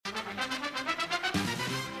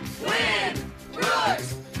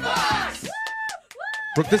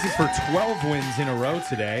Brooke, this is for 12 wins in a row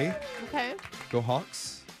today. Okay. Go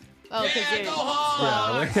Hawks. Oh, Yeah, go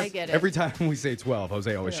Hawks! I get it. Every time we say 12,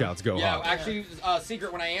 Jose always shouts, go Yeah, Hawks. actually,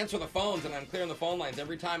 secret, when I answer the phones and I'm clearing the phone lines,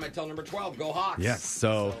 every time I tell number 12, go Hawks. Yes,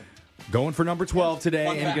 so going for number 12 today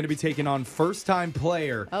Fun and fact. going to be taking on first-time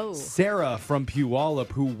player Sarah from Puyallup,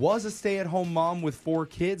 who was a stay-at-home mom with 4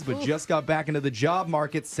 kids, but just got back into the job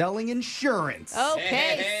market selling insurance.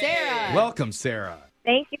 Okay, Sarah. Welcome, Sarah.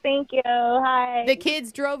 Thank you. Hi. The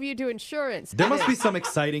kids drove you to insurance. There must be some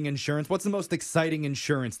exciting insurance. What's the most exciting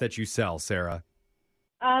insurance that you sell, Sarah?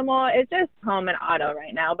 Well, it's just home and auto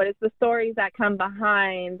right now, but it's the stories that come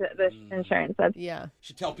behind this insurance. That's Yeah.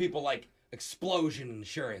 Should tell people, like, explosion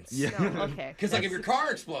insurance. Yeah. No, okay. Because, like, if your car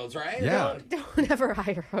explodes, right? Yeah. Don't ever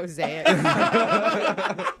hire Jose.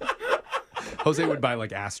 Jose would buy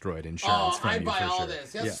like asteroid insurance Oh, from I'd you buy for all sure.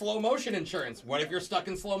 this. Yeah, slow motion insurance. What if you're stuck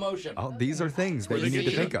in slow motion? Oh, these are things that you need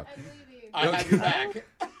to think of. I have your back.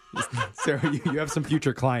 Sarah, you have some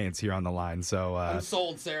future clients here on the line, so I'm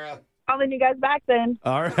sold, Sarah. calling you guys back then.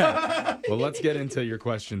 all right. Well, let's get into your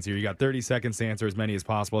questions here. You got 30 seconds to answer as many as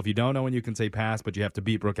possible. If you don't know when you can say pass, but you have to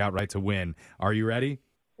beat Brooke outright to win. Are you ready?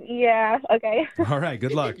 Yeah, okay. All right,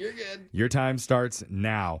 good luck. You're good. Your time starts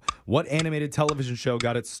now. What animated television show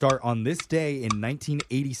got its start on this day in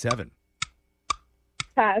 1987?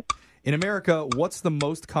 Pass. In America, what's the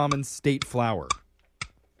most common state flower?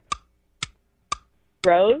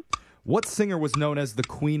 Rose. What singer was known as the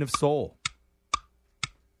Queen of Soul?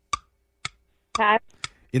 Pass.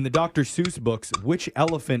 In the Dr. Seuss books, which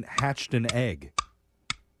elephant hatched an egg?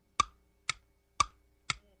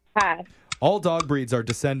 Pass. All dog breeds are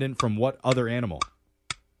descendant from what other animal?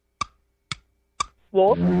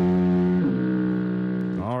 Wolf. All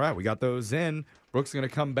right, we got those in. Brooke's going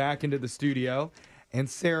to come back into the studio. And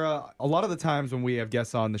Sarah, a lot of the times when we have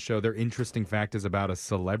guests on the show, their interesting fact is about a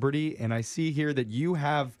celebrity. And I see here that you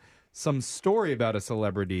have some story about a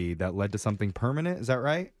celebrity that led to something permanent. Is that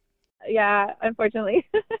right? Yeah, unfortunately.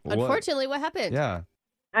 Unfortunately, what happened? Yeah.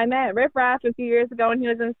 I met Riff Raff a few years ago when he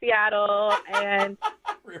was in Seattle and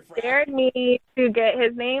dared me to get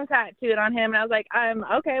his name tattooed on him. And I was like,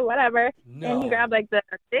 okay, whatever. No. And he grabbed like the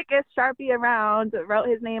thickest Sharpie around, wrote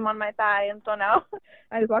his name on my thigh. And so now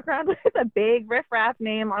I just walk around with a big Riff Raff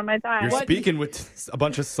name on my thigh. You're speaking with a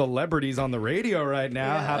bunch of celebrities on the radio right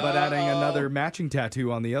now. Yeah. How about adding another matching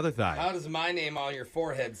tattoo on the other thigh? How does my name on your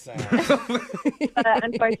forehead sound?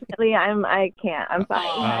 Unfortunately, I can't. I'm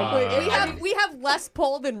sorry. Wait, we have less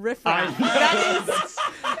pull than Riff Raff.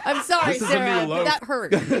 I'm sorry, This is a new Sarah. low. That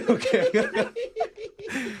hurt. Okay.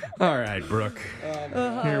 All right, Brooke.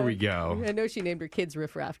 Here we go. I know she named her kids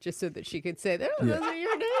Riff Raff just so that she could say, oh, those are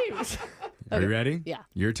your names. Are you ready? Yeah.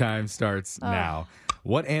 Your time starts now.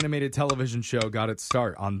 What animated television show got its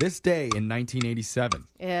start on this day in 1987?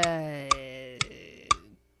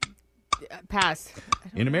 Pass.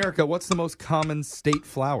 In America, what's the most common state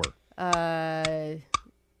flower?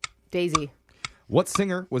 Daisy. What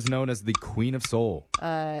singer was known as the Queen of Soul?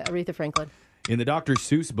 Aretha Franklin. In the Dr.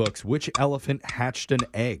 Seuss books, which elephant hatched an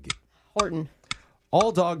egg? Horton.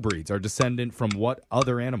 All dog breeds are descendant from what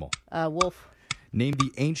other animal? Wolf. Name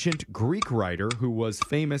the ancient Greek writer who was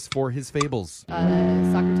famous for his fables.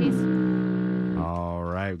 Socrates. All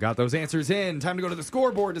right, we got those answers in. Time to go to the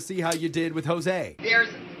scoreboard to see how you did with Jose. There's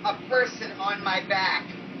a person on my back.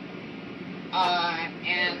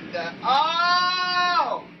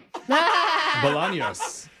 Oh!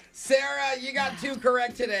 Bolaños. Sarah, you got 2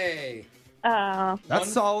 correct today.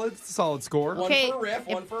 That's solid. Solid score. One Okay, for Riff,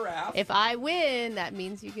 one for Raph. If I win, that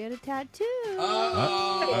means you get a tattoo.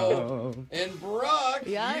 Oh. And Brooke,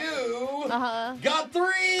 Yeah. you Uh-huh. got 3.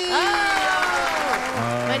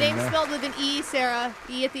 My name's spelled with an E, Sarah.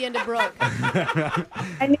 E at the end of Brooke.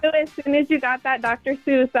 I knew as soon as you got that Dr.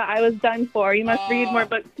 Seuss that I was done for. You must read more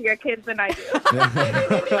books to your kids than I do.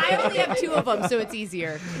 I only have 2 of them, so it's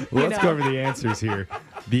easier. Well, let's go over the answers here.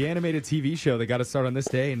 The animated TV show that got us started on this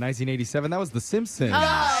day in 1987, that was The Simpsons.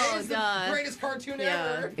 Oh, It's the duh. greatest cartoon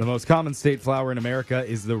Yeah. ever. The most common state flower in America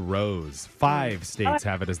is the rose. 5 states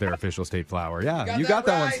have it as their official state flower. Yeah, you got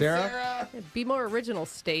that one, right, Sarah. Be more original,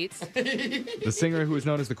 states. The singer who was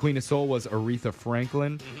known as the Queen of Soul was Aretha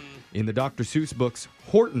Franklin. In the Dr. Seuss books,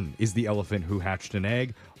 Horton is the elephant who hatched an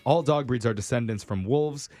egg. All dog breeds are descendants from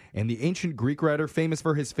wolves. And the ancient Greek writer famous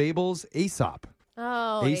for his fables, Aesop.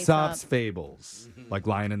 Oh, Aesop's fables, like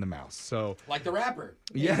Lion and the Mouse. So, Like the rapper.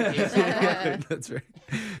 yeah, yeah, that's right.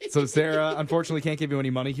 So, Sarah, unfortunately, can't give you any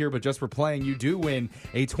money here, but just for playing, you do win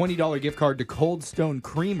a $20 gift card to Cold Stone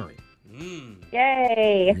Creamery.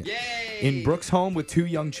 Yay. Yay! In Brooke's home with 2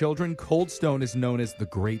 young children, Cold Stone is known as the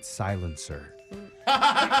Great Silencer.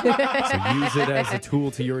 So use it as a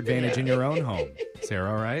tool to your advantage in your own home.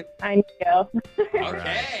 Sarah, all right? I know.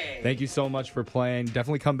 Okay. Thank you so much for playing.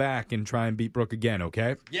 Definitely come back and try and beat Brooke again,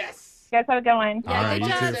 okay? Yes. You guys have a good one. All right, good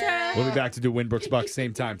you job, too. Sarah. We'll be back to do Win Brooks Bucks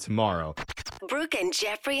same time tomorrow. Brooke and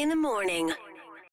Jeffrey in the morning.